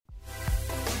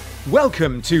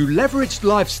Welcome to Leveraged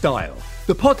Lifestyle,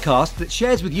 the podcast that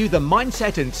shares with you the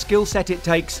mindset and skill set it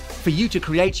takes for you to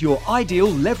create your ideal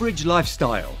leveraged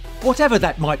lifestyle, whatever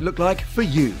that might look like for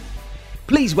you.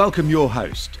 Please welcome your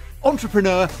host,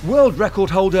 entrepreneur, world record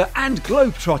holder and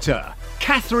globetrotter,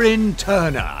 Catherine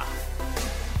Turner.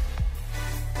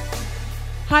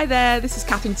 Hi there, this is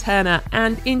Catherine Turner,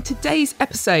 and in today's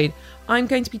episode, I'm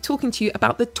going to be talking to you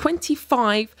about the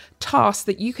 25 tasks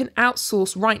that you can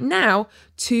outsource right now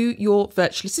to your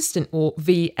virtual assistant or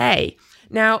VA.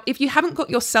 Now, if you haven't got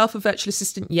yourself a virtual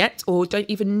assistant yet or don't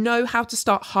even know how to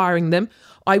start hiring them,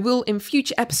 I will in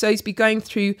future episodes be going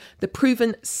through the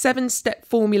proven 7-step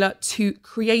formula to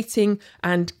creating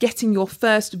and getting your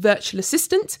first virtual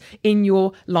assistant in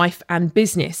your life and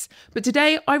business. But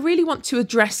today, I really want to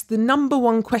address the number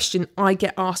one question I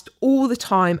get asked all the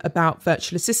time about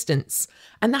virtual assistants,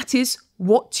 and that is,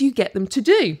 what do you get them to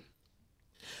do?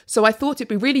 So I thought it'd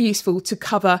be really useful to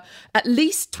cover at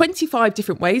least 25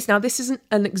 different ways. Now, this isn't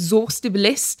an exhaustive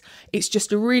list. It's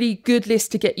just a really good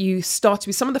list to get you started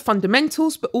with some of the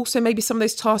fundamentals, but also maybe some of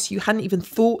those tasks you hadn't even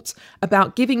thought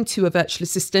about giving to a virtual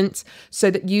assistant so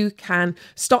that you can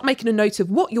start making a note of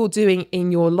what you're doing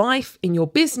in your life, in your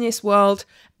business world,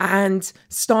 and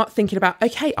start thinking about,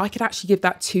 okay, I could actually give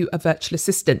that to a virtual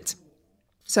assistant.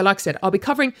 So like I said, I'll be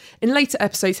covering in later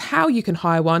episodes how you can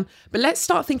hire one, but let's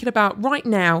start thinking about right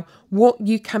now what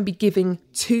you can be giving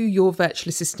to your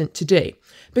virtual assistant to do.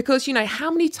 Because, you know, how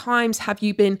many times have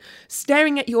you been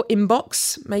staring at your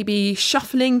inbox, maybe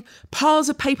shuffling piles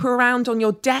of paper around on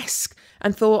your desk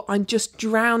and thought, I'm just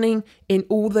drowning in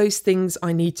all those things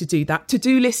I need to do. That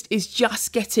to-do list is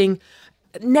just getting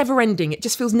never-ending. It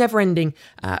just feels never-ending,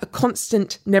 a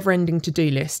constant never-ending to-do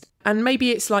list. And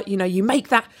maybe it's like, you know, you make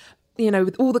that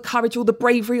with all the courage, all the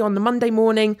bravery on the Monday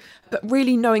morning, but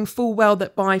really knowing full well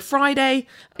that by Friday,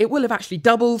 it will have actually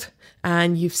doubled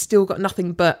and you've still got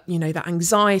nothing but, that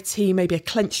anxiety, maybe a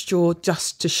clenched jaw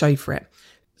just to show for it.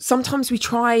 Sometimes we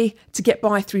try to get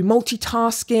by through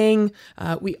multitasking,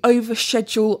 we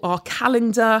overschedule our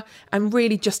calendar and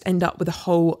really just end up with a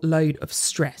whole load of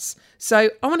stress.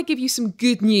 So I want to give you some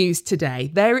good news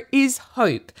today. There is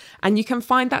hope, and you can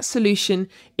find that solution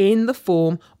in the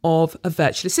form of a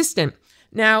virtual assistant.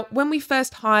 Now, when we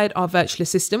first hired our virtual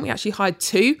assistant, we actually hired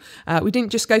two. We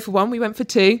didn't just go for one, we went for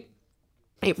two.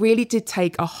 It really did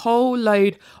take a whole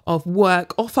load of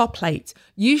work off our plate,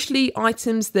 usually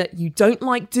items that you don't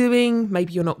like doing,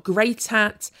 maybe you're not great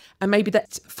at, and maybe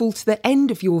that fall to the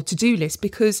end of your to-do list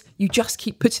because you just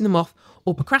keep putting them off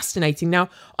or procrastinating.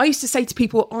 Now, I used to say to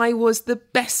people I was the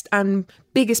best and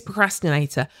biggest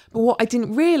procrastinator, but what I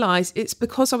didn't realise, it's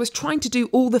because I was trying to do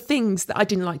all the things that I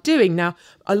didn't like doing. Now,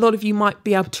 a lot of you might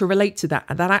be able to relate to that,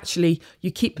 and that actually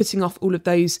you keep putting off all of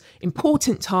those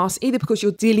important tasks, either because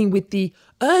you're dealing with the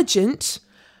urgent,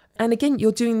 and again,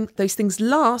 you're doing those things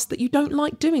last that you don't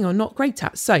like doing or not great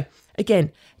at. So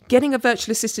again, getting a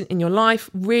virtual assistant in your life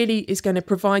really is going to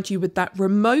provide you with that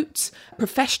remote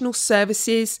professional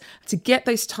services to get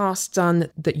those tasks done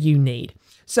that you need.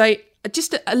 So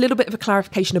just a little bit of a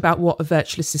clarification about what a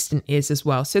virtual assistant is as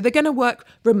well. So they're going to work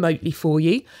remotely for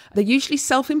you. They're usually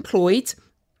self-employed,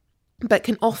 but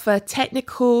can offer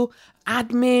technical,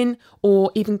 admin,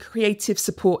 or even creative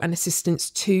support and assistance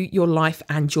to your life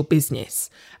and your business.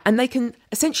 And they can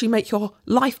essentially make your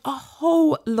life a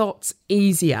whole lot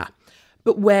easier.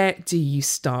 But where do you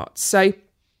start? So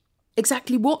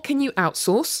exactly what can you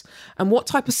outsource and what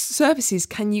type of services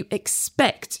can you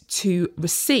expect to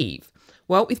receive?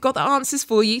 Well, we've got the answers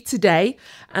for you today.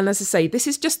 And as I say, this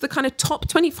is just the kind of top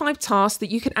 25 tasks that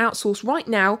you can outsource right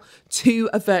now to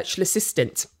a virtual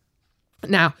assistant.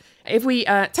 Now, if we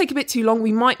take a bit too long,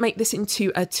 we might make this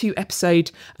into a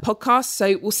 2-episode podcast.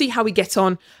 So we'll see how we get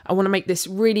on. I want to make this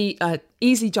really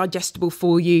easily digestible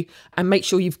for you and make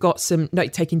sure you've got some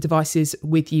note-taking devices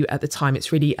with you at the time.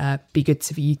 It's really be good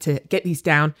for you to get these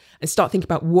down and start thinking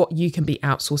about what you can be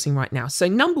outsourcing right now. So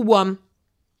number one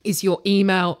is your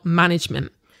email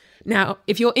management. Now,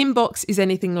 if your inbox is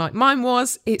anything like mine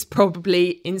was, it's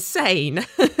probably insane.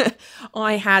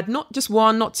 I had not just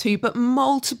one, not two, but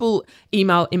multiple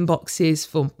email inboxes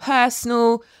for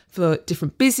personal, for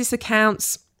different business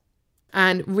accounts.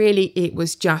 And really, it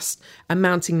was just a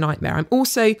mounting nightmare. I'm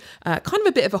also kind of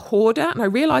a bit of a hoarder, and I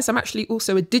realize I'm actually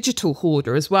also a digital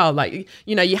hoarder as well. Like,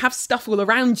 you have stuff all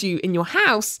around you in your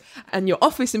house and your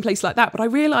office and places like that. But I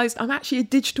realized I'm actually a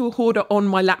digital hoarder on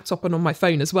my laptop and on my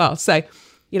phone as well. So,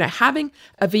 having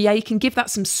a VA can give that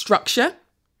some structure,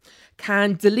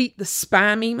 can delete the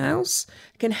spam emails,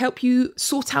 can help you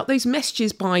sort out those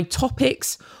messages by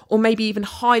topics, or maybe even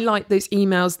highlight those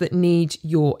emails that need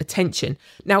your attention.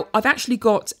 Now, I've actually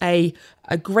got a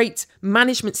great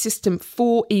management system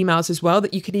for emails as well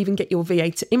that you can even get your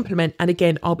VA to implement. And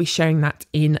again, I'll be sharing that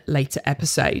in later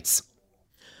episodes.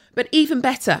 But even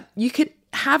better, you could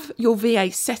have your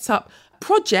VA set up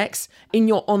projects in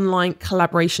your online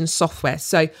collaboration software.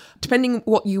 So depending on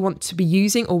what you want to be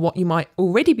using or what you might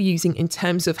already be using in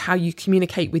terms of how you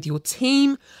communicate with your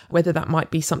team, whether that might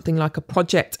be something like a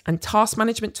project and task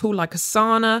management tool like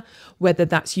Asana, whether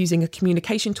that's using a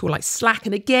communication tool like Slack.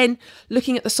 And again,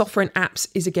 looking at the software and apps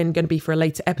is again going to be for a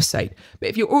later episode. But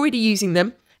if you're already using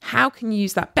them, how can you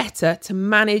use that better to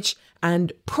manage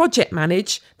and project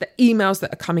manage the emails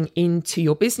that are coming into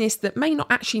your business that may not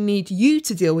actually need you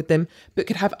to deal with them, but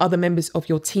could have other members of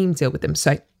your team deal with them?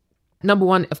 So number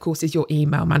one, of course, is your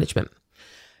email management.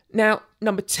 Now,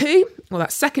 number two, well,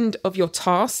 that second of your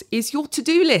tasks is your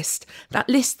to-do list, that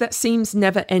list that seems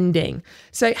never ending.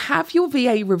 So have your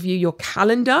VA review your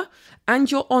calendar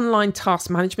and your online task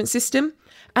management system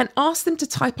and ask them to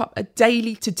type up a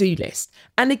daily to-do list.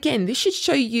 And again, this should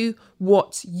show you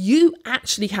what you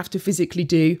actually have to physically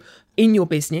do in your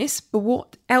business, but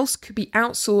what else could be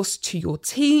outsourced to your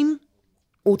team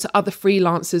or to other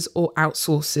freelancers or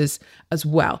outsourcers as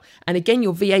well. And again,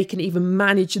 your VA can even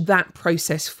manage that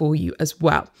process for you as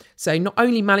well. So not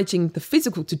only managing the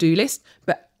physical to-do list,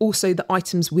 but also the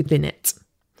items within it.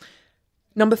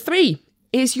 Number three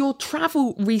is your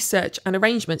travel research and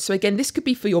arrangement. So again, this could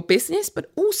be for your business,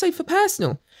 but also for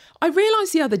personal. I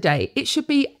realized the other day, it should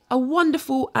be a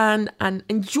wonderful and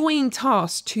enjoying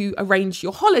task to arrange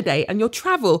your holiday and your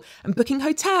travel and booking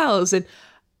hotels. And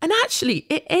actually,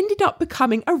 it ended up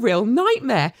becoming a real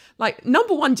nightmare. Like,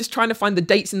 number one, just trying to find the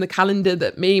dates in the calendar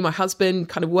that me, my husband,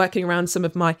 kind of working around some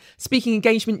of my speaking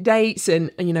engagement dates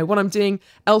and you know, what I'm doing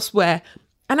elsewhere.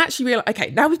 And actually realize,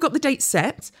 okay, now we've got the dates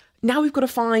set. Now we've got to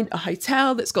find a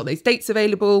hotel that's got those dates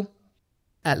available,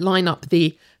 line up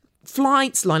the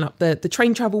flights, line up the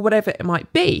train travel, whatever it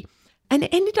might be. And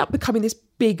it ended up becoming this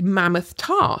big mammoth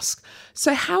task.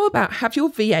 So how about have your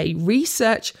VA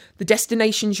research the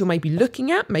destinations you're maybe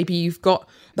looking at? Maybe you've got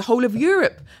the whole of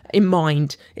Europe in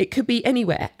mind. It could be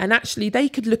anywhere. And actually they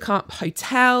could look up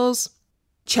hotels,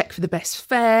 check for the best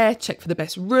fare, check for the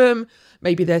best room.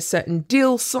 Maybe there's certain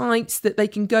deal sites that they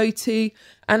can go to.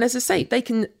 And as I say, they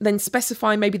can then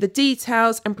specify maybe the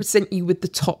details and present you with the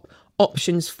top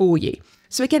options for you.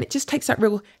 So again, it just takes that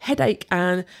real headache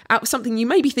and out of something you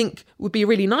maybe think would be a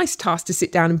really nice task to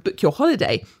sit down and book your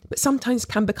holiday, but sometimes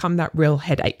can become that real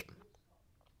headache.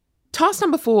 Task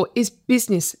number 4 is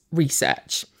business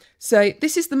research. So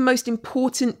this is the most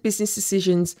important business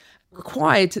decisions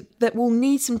required that will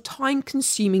need some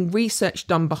time-consuming research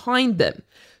done behind them.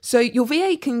 So your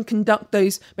VA can conduct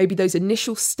those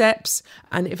initial steps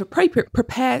and, if appropriate,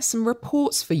 prepare some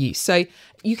reports for you so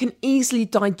you can easily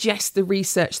digest the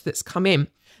research that's come in.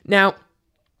 Now,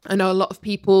 I know a lot of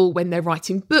people, when they're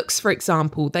writing books, for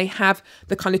example, they have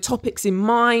the kind of topics in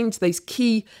mind, those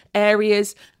key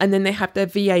areas, and then they have their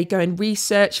VA go and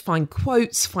research, find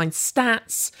quotes, find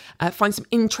stats, find some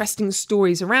interesting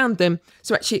stories around them.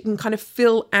 So actually it can kind of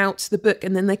fill out the book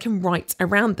and then they can write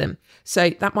around them. So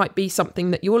that might be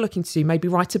something that you're looking to do, maybe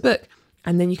write a book,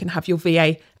 and then you can have your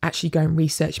VA actually go and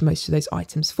research most of those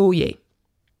items for you.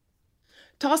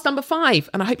 Task number 5,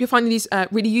 and I hope you're finding these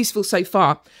really useful so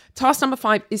far. Task number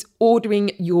 5 is ordering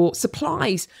your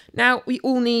supplies. Now, we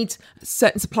all need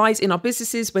certain supplies in our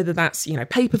businesses, whether that's,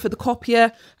 paper for the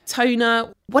copier,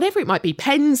 toner, whatever it might be,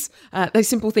 pens, those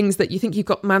simple things that you think you've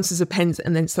got mountains of pens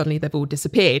and then suddenly they've all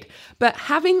disappeared. But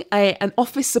having an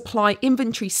office supply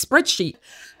inventory spreadsheet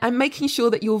and making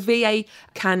sure that your VA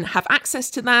can have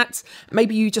access to that.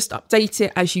 Maybe you just update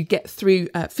it as you get through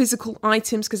physical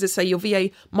items, because as I say, your VA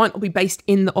might not be based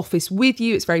in the office with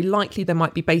you. It's very likely they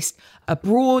might be based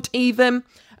abroad even,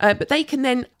 but they can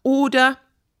then order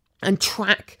and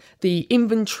track the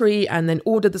inventory and then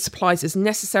order the supplies as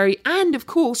necessary, and of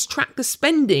course track the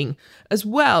spending as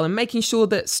well, and making sure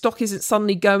that stock isn't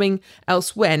suddenly going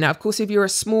elsewhere. Now, of course, if you're a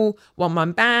small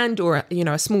one-man band or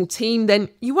a small team, then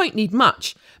you won't need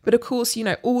much. But of course,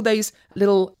 all those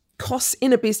little costs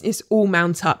in a business all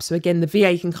mount up. So again, the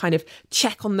VA can kind of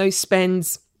check on those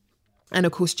spends and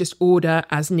of course just order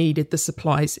as needed the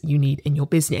supplies you need in your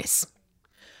business.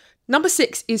 Number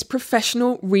 6 is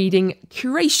professional reading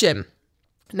curation.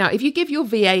 Now, if you give your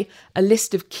VA a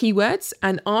list of keywords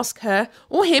and ask her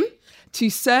or him to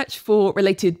search for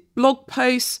related blog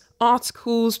posts,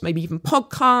 articles, maybe even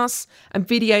podcasts and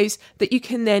videos that you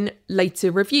can then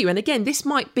later review. And again, this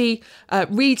might be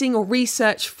reading or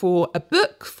research for a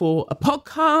book, for a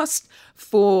podcast,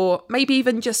 for maybe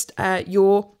even just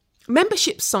your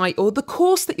membership site or the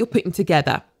course that you're putting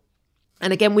together.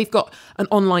 And again, we've got an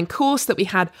online course that we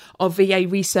had our VA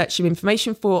research and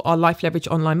information for, our Life Leverage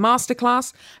online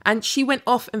masterclass. And she went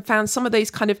off and found some of those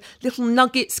kind of little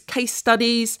nuggets, case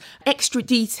studies, extra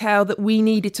detail that we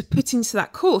needed to put into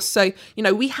that course. So,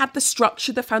 we had the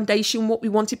structure, the foundation, what we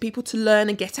wanted people to learn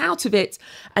and get out of it.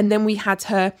 And then we had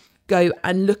her go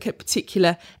and look at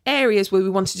particular areas where we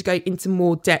wanted to go into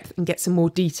more depth and get some more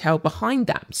detail behind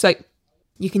that. So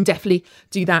you can definitely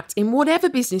do that in whatever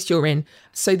business you're in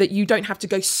so that you don't have to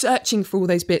go searching for all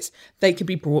those bits. They can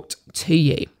be brought to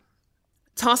you.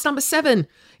 Task number 7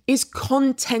 is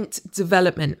content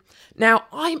development. Now,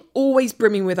 I'm always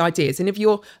brimming with ideas. And if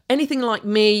you're anything like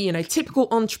me, typical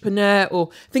entrepreneur or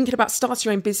thinking about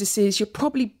starting your own businesses, you're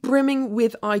probably brimming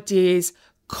with ideas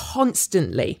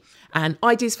constantly. And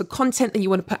ideas for content that you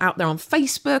want to put out there on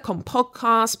Facebook, on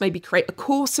podcasts, maybe create a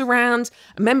course around,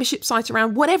 a membership site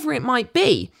around, whatever it might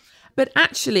be. But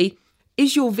actually,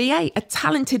 is your VA a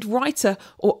talented writer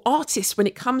or artist when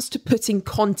it comes to putting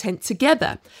content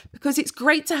together? Because it's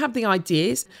great to have the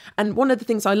ideas. And one of the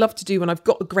things I love to do when I've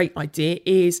got a great idea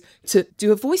is to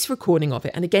do a voice recording of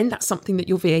it. And again, that's something that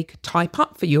your VA could type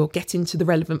up for you or get into the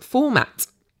relevant format.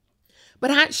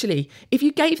 But actually, if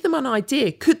you gave them an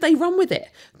idea, could they run with it?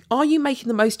 Are you making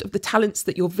the most of the talents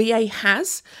that your VA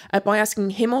has by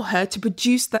asking him or her to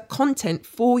produce that content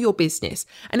for your business?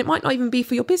 And it might not even be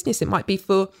for your business. It might be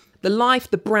for the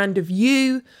life, the brand of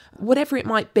you, whatever it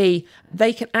might be.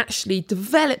 They can actually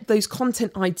develop those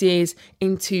content ideas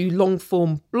into long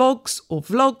form blogs or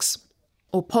vlogs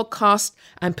or podcast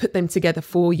and put them together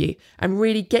for you and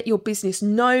really get your business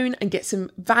known and get some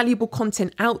valuable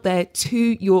content out there to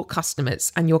your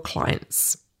customers and your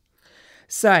clients.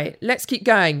 So let's keep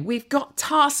going. We've got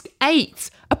task 8,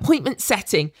 appointment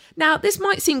setting. Now, this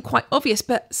might seem quite obvious,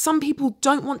 but some people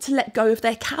don't want to let go of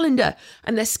their calendar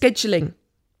and their scheduling.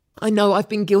 I know I've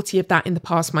been guilty of that in the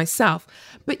past myself,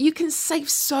 but you can save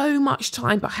so much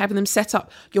time by having them set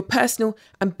up your personal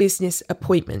and business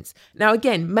appointments. Now,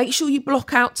 again, make sure you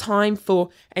block out time for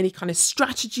any kind of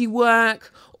strategy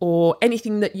work or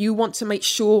anything that you want to make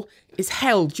sure is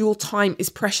held. Your time is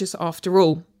precious after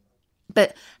all.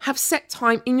 But have set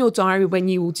time in your diary when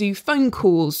you will do phone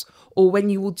calls or when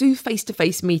you will do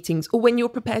face-to-face meetings or when you're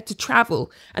prepared to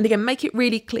travel. And again, make it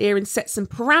really clear and set some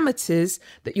parameters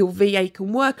that your VA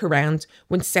can work around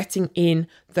when setting in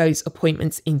those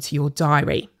appointments into your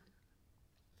diary.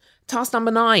 Task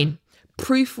number 9,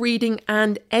 proofreading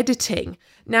and editing.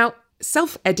 Now,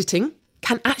 self-editing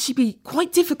can actually be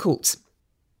quite difficult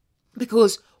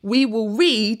because we will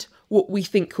read what we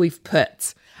think we've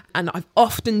put. And I've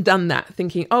often done that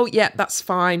thinking, oh, yeah, that's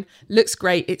fine. Looks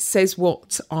great. It says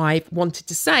what I've wanted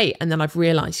to say. And then I've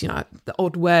realized, the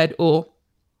odd word or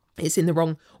it's in the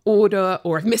wrong order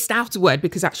or I've missed out a word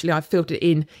because actually I've filled it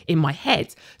in my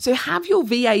head. So have your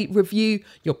VA review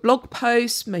your blog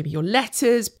posts, maybe your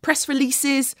letters, press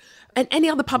releases, and any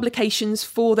other publications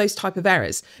for those type of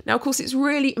errors. Now, of course, it's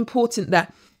really important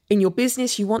that in your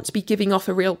business, you want to be giving off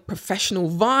a real professional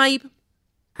vibe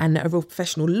and a real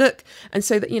professional look. And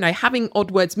so that, having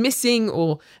odd words missing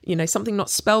or, something not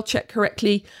spell checked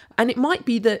correctly. And it might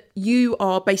be that you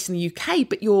are based in the UK,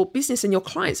 but your business and your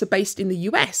clients are based in the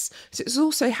US. So it's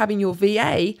also having your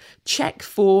VA check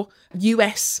for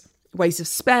US ways of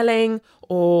spelling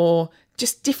or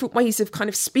just different ways of kind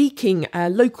of speaking,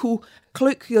 local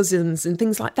colloquialisms and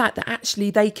things like that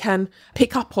actually they can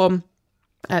pick up on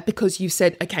because you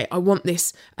said, okay, I want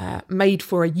this made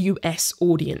for a US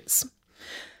audience.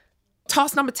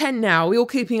 Task number 10 now, we're all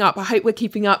keeping up. I hope we're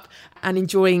keeping up and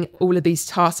enjoying all of these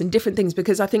tasks and different things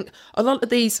because I think a lot of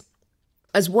these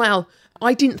as well,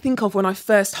 I didn't think of when I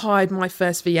first hired my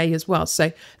first VA as well.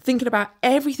 So thinking about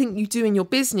everything you do in your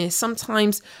business,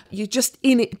 sometimes you're just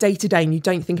in it day to day and you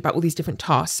don't think about all these different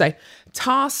tasks. So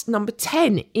task number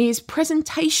 10 is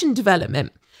presentation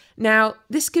development. Now,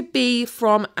 this could be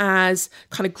from as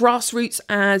kind of grassroots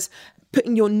as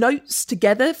putting your notes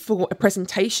together for a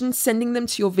presentation, sending them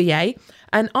to your VA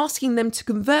and asking them to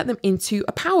convert them into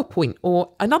a PowerPoint or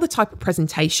another type of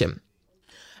presentation.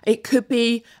 It could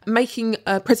be making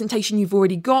a presentation you've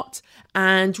already got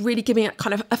and really giving it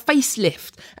kind of a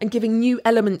facelift and giving new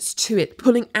elements to it,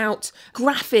 pulling out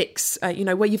graphics,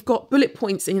 where you've got bullet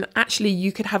points and actually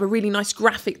you could have a really nice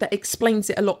graphic that explains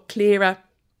it a lot clearer.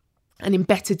 and in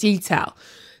better detail.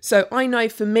 So I know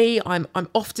for me, I'm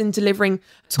often delivering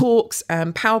talks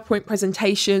and PowerPoint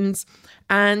presentations.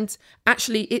 And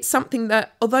actually, it's something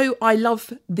that, although I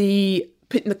love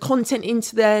putting the content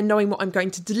into there, knowing what I'm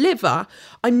going to deliver,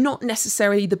 I'm not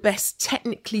necessarily the best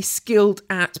technically skilled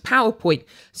at PowerPoint.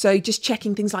 So just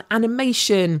checking things like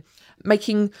animation,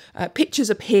 making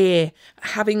pictures appear,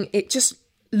 having it just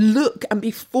look and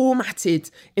be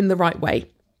formatted in the right way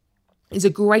is a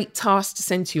great task to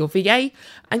send to your VA.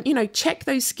 And, check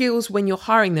those skills when you're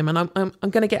hiring them. And I'm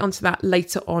going to get onto that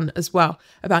later on as well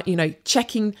about,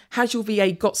 checking, has your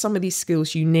VA got some of these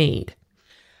skills you need?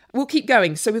 We'll keep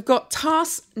going. So we've got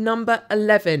task number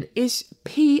 11 is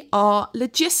PR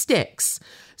logistics.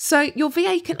 So your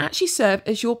VA can actually serve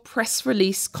as your press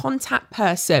release contact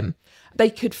person. They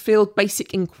could field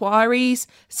basic inquiries,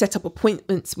 set up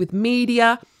appointments with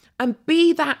media, and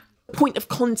be that point of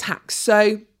contact.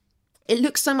 So it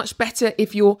looks so much better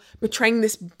if you're portraying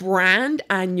this brand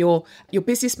and your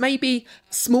business may be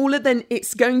smaller than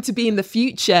it's going to be in the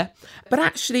future, but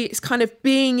actually it's kind of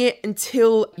being it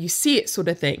until you see it sort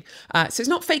of thing. So it's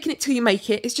not faking it till you make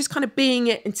it. It's just kind of being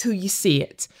it until you see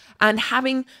it. And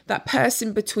having that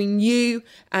person between you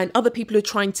and other people who are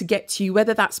trying to get to you,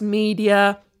 whether that's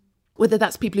media, whether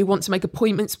that's people who want to make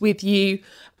appointments with you,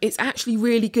 it's actually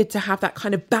really good to have that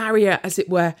kind of barrier, as it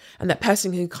were, and that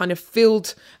person who kind of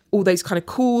field all those kind of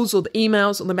calls or the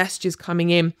emails or the messages coming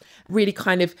in really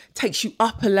kind of takes you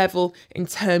up a level in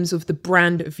terms of the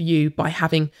brand of you by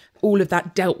having all of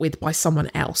that dealt with by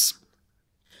someone else.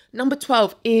 Number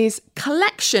 12 is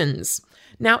collections.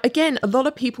 Now, again, a lot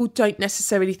of people don't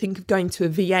necessarily think of going to a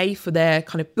VA for their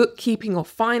kind of bookkeeping or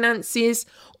finances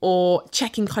or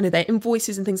checking kind of their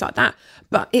invoices and things like that.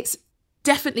 But it's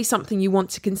definitely something you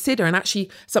want to consider, and actually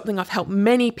something I've helped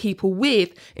many people with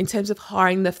in terms of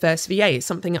hiring their first VA. It's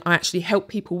something I actually help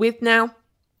people with now.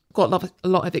 Got a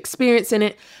lot of experience in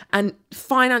it, and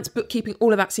finance, bookkeeping,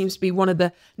 all of that seems to be one of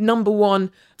the number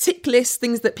one tick list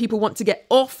things that people want to get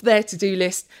off their to-do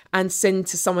list and send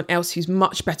to someone else who's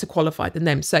much better qualified than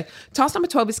them. So task number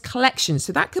 12 is collections.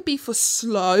 So that could be for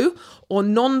slow or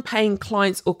non-paying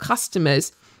clients or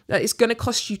customers that it's going to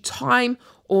cost you time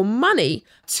or money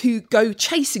to go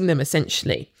chasing them,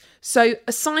 essentially. So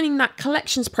assigning that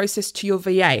collections process to your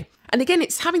VA. And again,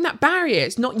 it's having that barrier.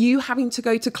 It's not you having to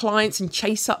go to clients and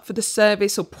chase up for the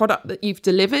service or product that you've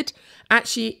delivered.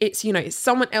 Actually, it's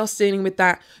someone else dealing with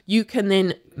that. You can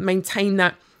then maintain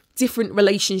that different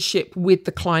relationship with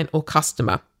the client or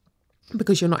customer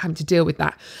because you're not having to deal with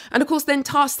that. And of course, then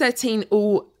task 13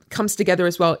 all comes together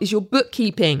as well is your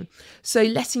bookkeeping. So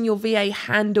letting your VA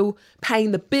handle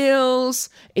paying the bills,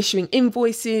 issuing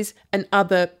invoices, and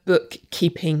other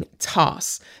bookkeeping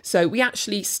tasks. So we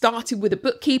actually started with a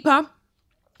bookkeeper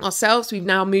ourselves. We've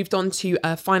now moved on to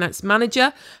a finance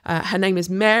manager. Her name is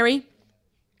Mary.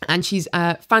 And she's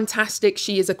fantastic.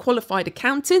 She is a qualified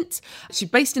accountant. She's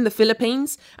based in the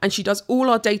Philippines, and she does all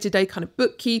our day-to-day kind of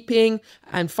bookkeeping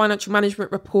and financial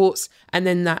management reports. And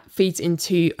then that feeds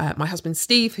into my husband,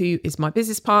 Steve, who is my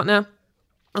business partner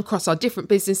across our different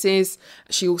businesses.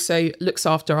 She also looks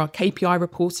after our KPI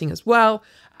reporting as well.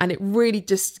 And it really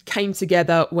just came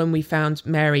together when we found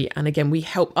Mary. And again, we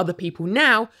help other people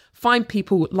now find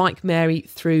people like Mary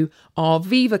through our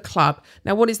Viva Club.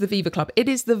 Now, what is the Viva Club? It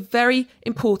is the very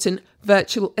important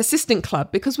virtual assistant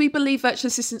club because we believe virtual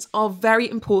assistants are very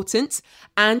important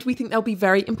and we think they'll be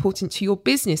very important to your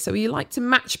business. So we like to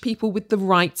match people with the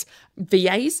right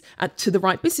VAs to the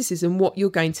right businesses and what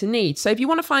you're going to need. So if you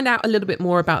want to find out a little bit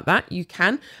more about that, you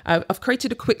can. I've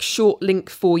created a quick short link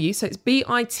for you. So it's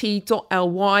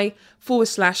bit.ly/the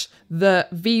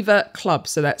Viva Club.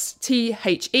 So that's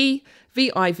THEVIVACLUB,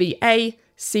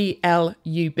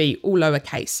 all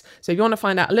lowercase. So if you want to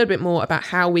find out a little bit more about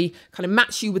how we kind of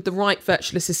match you with the right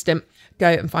virtual assistant, go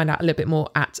and find out a little bit more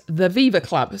at the Viva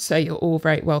Club. So you're all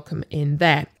very welcome in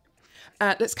there.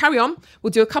 Let's carry on.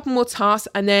 We'll do a couple more tasks,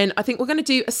 and then I think we're going to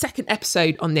do a second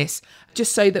episode on this,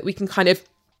 just so that we can kind of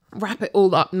wrap it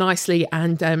all up nicely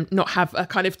and not have a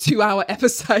kind of 2-hour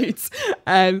episodes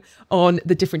on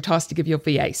the different tasks to give your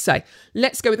VA. So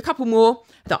let's go with a couple more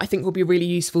that I think will be really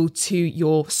useful to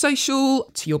your social,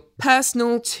 to your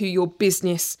personal, to your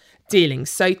business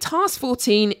dealings. So task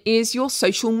 14 is your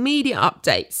social media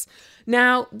updates.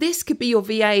 Now, this could be your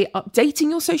VA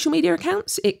updating your social media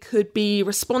accounts. It could be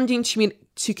responding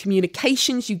to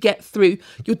communications you get through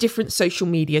your different social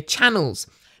media channels.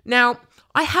 Now,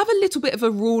 I have a little bit of a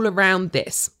rule around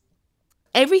this.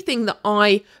 Everything that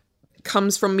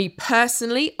comes from me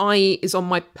personally, i.e. is on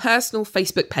my personal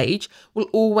Facebook page, will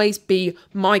always be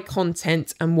my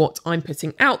content and what I'm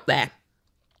putting out there.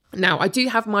 Now, I do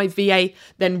have my VA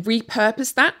then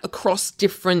repurpose that across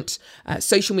different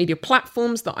social media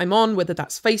platforms that I'm on, whether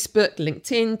that's Facebook,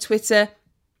 LinkedIn, Twitter.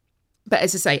 But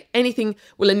as I say, anything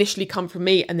will initially come from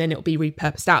me and then it'll be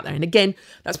repurposed out there. And again,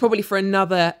 that's probably for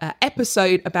another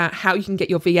episode about how you can get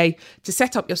your VA to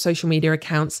set up your social media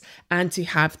accounts and to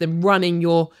have them running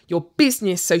your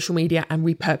business social media and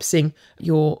repurposing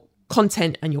your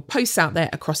content and your posts out there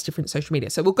across different social media.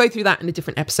 So we'll go through that in a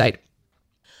different episode.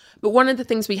 But one of the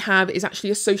things we have is actually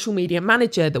a social media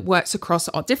manager that works across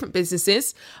our different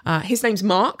businesses. His name's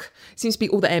Mark. Seems to be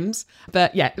all the M's.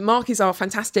 But yeah, Mark is our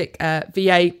fantastic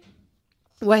VA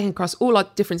working across all our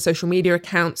different social media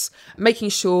accounts, making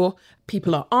sure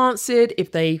people are answered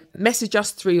if they message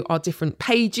us through our different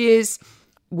pages,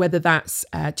 whether that's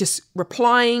just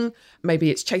replying, maybe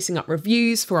it's chasing up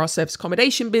reviews for our service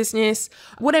accommodation business,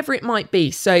 whatever it might be.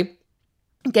 So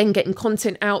again, getting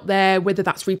content out there, whether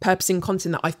that's repurposing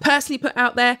content that I've personally put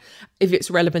out there, if it's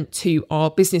relevant to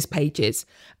our business pages.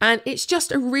 And it's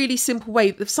just a really simple way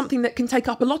of something that can take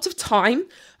up a lot of time.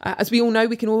 As we all know,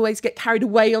 we can always get carried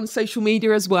away on social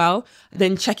media as well,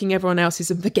 then checking everyone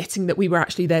else's and forgetting that we were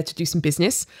actually there to do some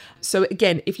business. So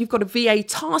again, if you've got a VA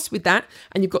tasked with that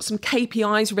and you've got some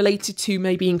KPIs related to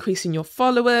maybe increasing your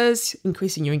followers,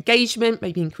 increasing your engagement,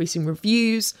 maybe increasing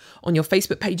reviews on your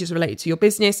Facebook pages related to your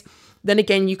business, then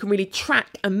again, you can really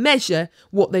track and measure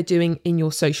what they're doing in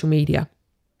your social media.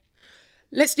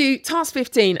 Let's do task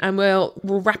 15 and we'll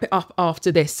wrap it up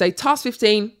after this. So task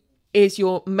 15 is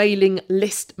your mailing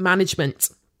list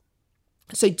management.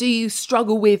 So do you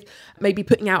struggle with maybe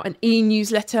putting out an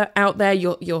e-newsletter out there?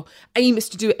 Your aim is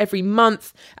to do it every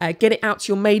month, get it out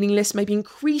to your mailing list, maybe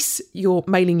increase your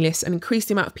mailing list and increase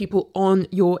the amount of people on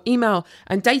your email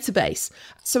and database.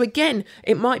 So again,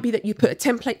 it might be that you put a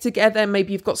template together,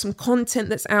 maybe you've got some content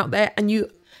that's out there and you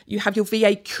have your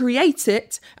VA create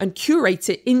it and curate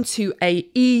it into a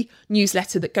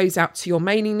e-newsletter that goes out to your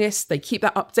mailing list. They keep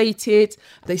that updated.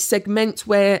 They segment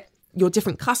where your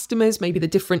different customers, maybe the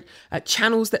different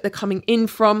channels that they're coming in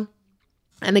from.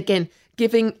 And again,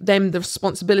 giving them the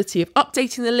responsibility of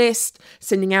updating the list,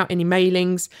 sending out any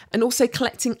mailings, and also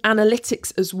collecting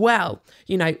analytics as well.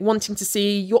 You know, wanting to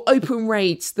see your open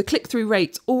rates, the click-through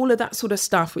rates, all of that sort of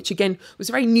stuff, which again was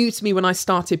very new to me when I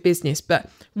started business, but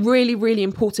really, really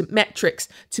important metrics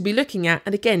to be looking at.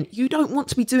 And again, you don't want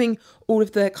to be doing all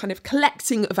of the kind of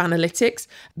collecting of analytics.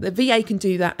 The VA can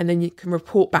do that and then you can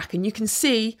report back and you can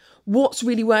see what's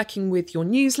really working with your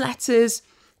newsletters,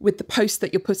 with the posts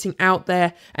that you're putting out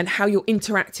there and how you're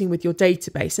interacting with your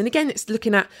database. And again, it's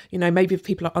looking at, you know, maybe if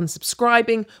people are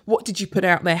unsubscribing, what did you put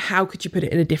out there? How could you put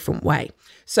it in a different way?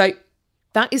 So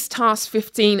that is task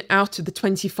 15 out of the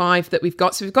 25 that we've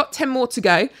got. So we've got 10 more to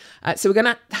go. So we're going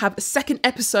to have a second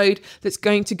episode that's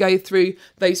going to go through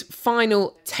those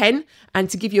final 10 and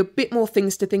to give you a bit more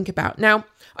things to think about. Now,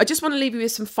 I just want to leave you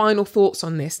with some final thoughts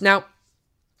on this. Now,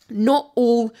 not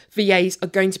all VAs are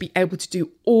going to be able to do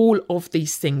all of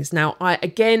these things. Now, I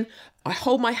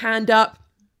hold my hand up.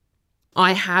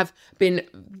 I have been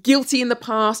guilty in the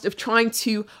past of trying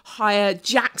to hire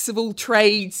jacks of all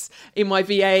trades in my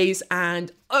VAs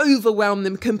and overwhelm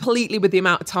them completely with the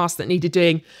amount of tasks that needed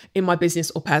doing in my business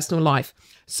or personal life.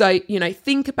 So, you know,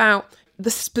 think about the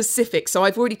specifics. So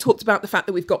I've already talked about the fact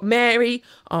that we've got Mary,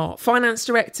 our finance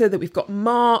director, that we've got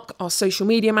Mark, our social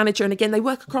media manager. And again, they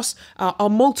work across our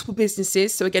multiple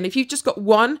businesses. So again, if you've just got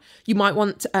one, you might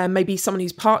want maybe someone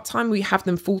who's part-time. We have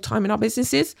them full-time in our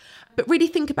businesses. But really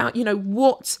think about, you know,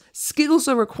 what skills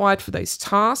are required for those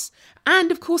tasks.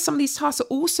 And of course, some of these tasks are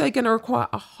also going to require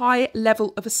a high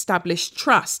level of established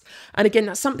trust. And again,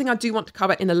 that's something I do want to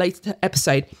cover in a later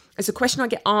episode. It's a question I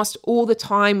get asked all the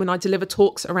time when I deliver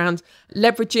talks around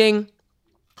leveraging,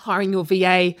 hiring your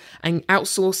VA and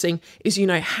outsourcing is, you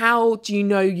know, how do you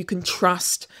know you can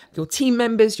trust your team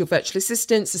members, your virtual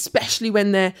assistants, especially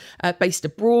when they're based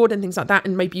abroad and things like that,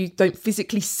 and maybe you don't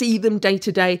physically see them day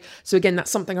to day. So again,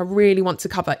 that's something I really want to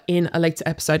cover in a later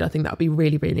episode. I think that'll be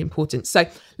really, really important. So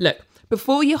look,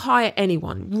 before you hire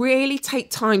anyone, really take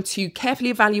time to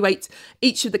carefully evaluate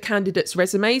each of the candidates'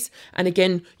 resumes. And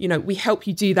again, you know, we help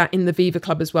you do that in the Viva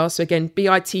Club as well. So again,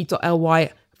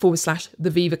 bit.ly/the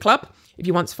Viva Club, if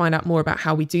you want to find out more about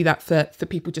how we do that for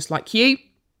people just like you.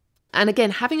 And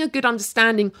again, having a good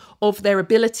understanding of their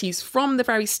abilities from the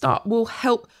very start will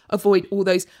help avoid all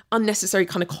those unnecessary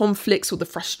kind of conflicts or the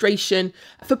frustration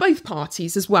for both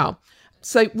parties as well.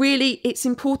 So really, it's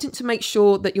important to make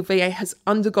sure that your VA has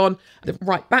undergone the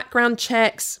right background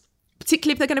checks,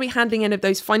 particularly if they're going to be handling any of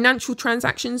those financial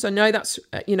transactions. I know that's,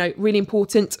 really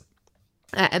important.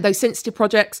 those sensitive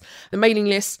projects, the mailing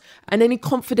lists, and any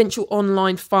confidential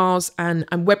online files and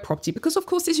web property. Because of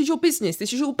course, this is your business.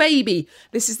 This is your baby.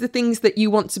 This is the things that you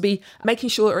want to be making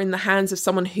sure are in the hands of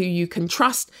someone who you can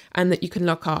trust and that you can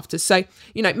look after. So,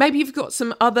 maybe you've got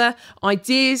some other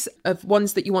ideas of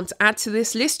ones that you want to add to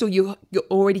this list, or you're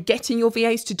already getting your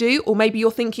VAs to do, or maybe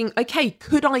you're thinking, okay,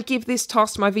 could I give this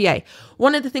task to my VA?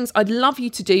 One of the things I'd love you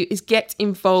to do is get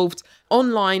involved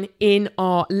online in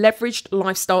our Leveraged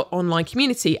Lifestyle online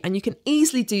community. And you can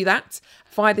easily do that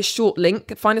via the short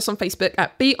link. Find us on Facebook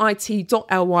at bit.ly/LLOC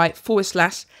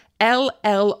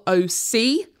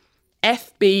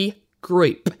FB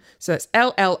group. So that's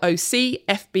LLOC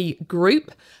FB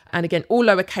group. And again, all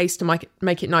lowercase to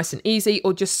make it nice and easy,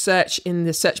 or just search in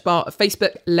the search bar of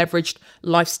Facebook, Leveraged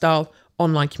Lifestyle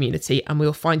online community, and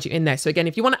we'll find you in there. So again,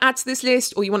 if you want to add to this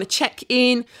list, or you want to check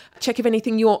if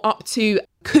anything you're up to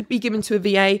could be given to a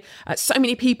VA. So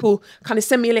many people kind of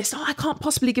send me a list. I can't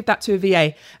possibly give that to a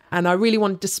VA. And I really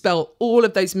want to dispel all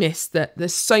of those myths that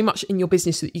there's so much in your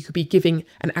business that you could be giving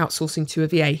and outsourcing to a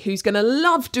VA who's going to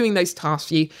love doing those tasks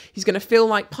for you. Who's going to feel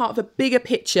like part of a bigger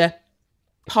picture,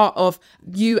 part of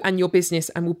you and your business,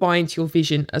 and will buy into your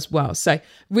vision as well. So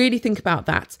really think about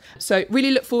that. So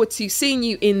really look forward to seeing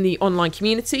you in the online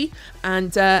community,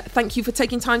 and thank you for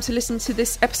taking time to listen to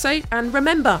this episode. And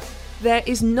remember, there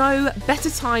is no better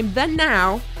time than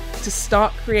now to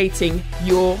start creating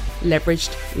your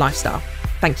leveraged lifestyle.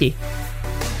 Thank you.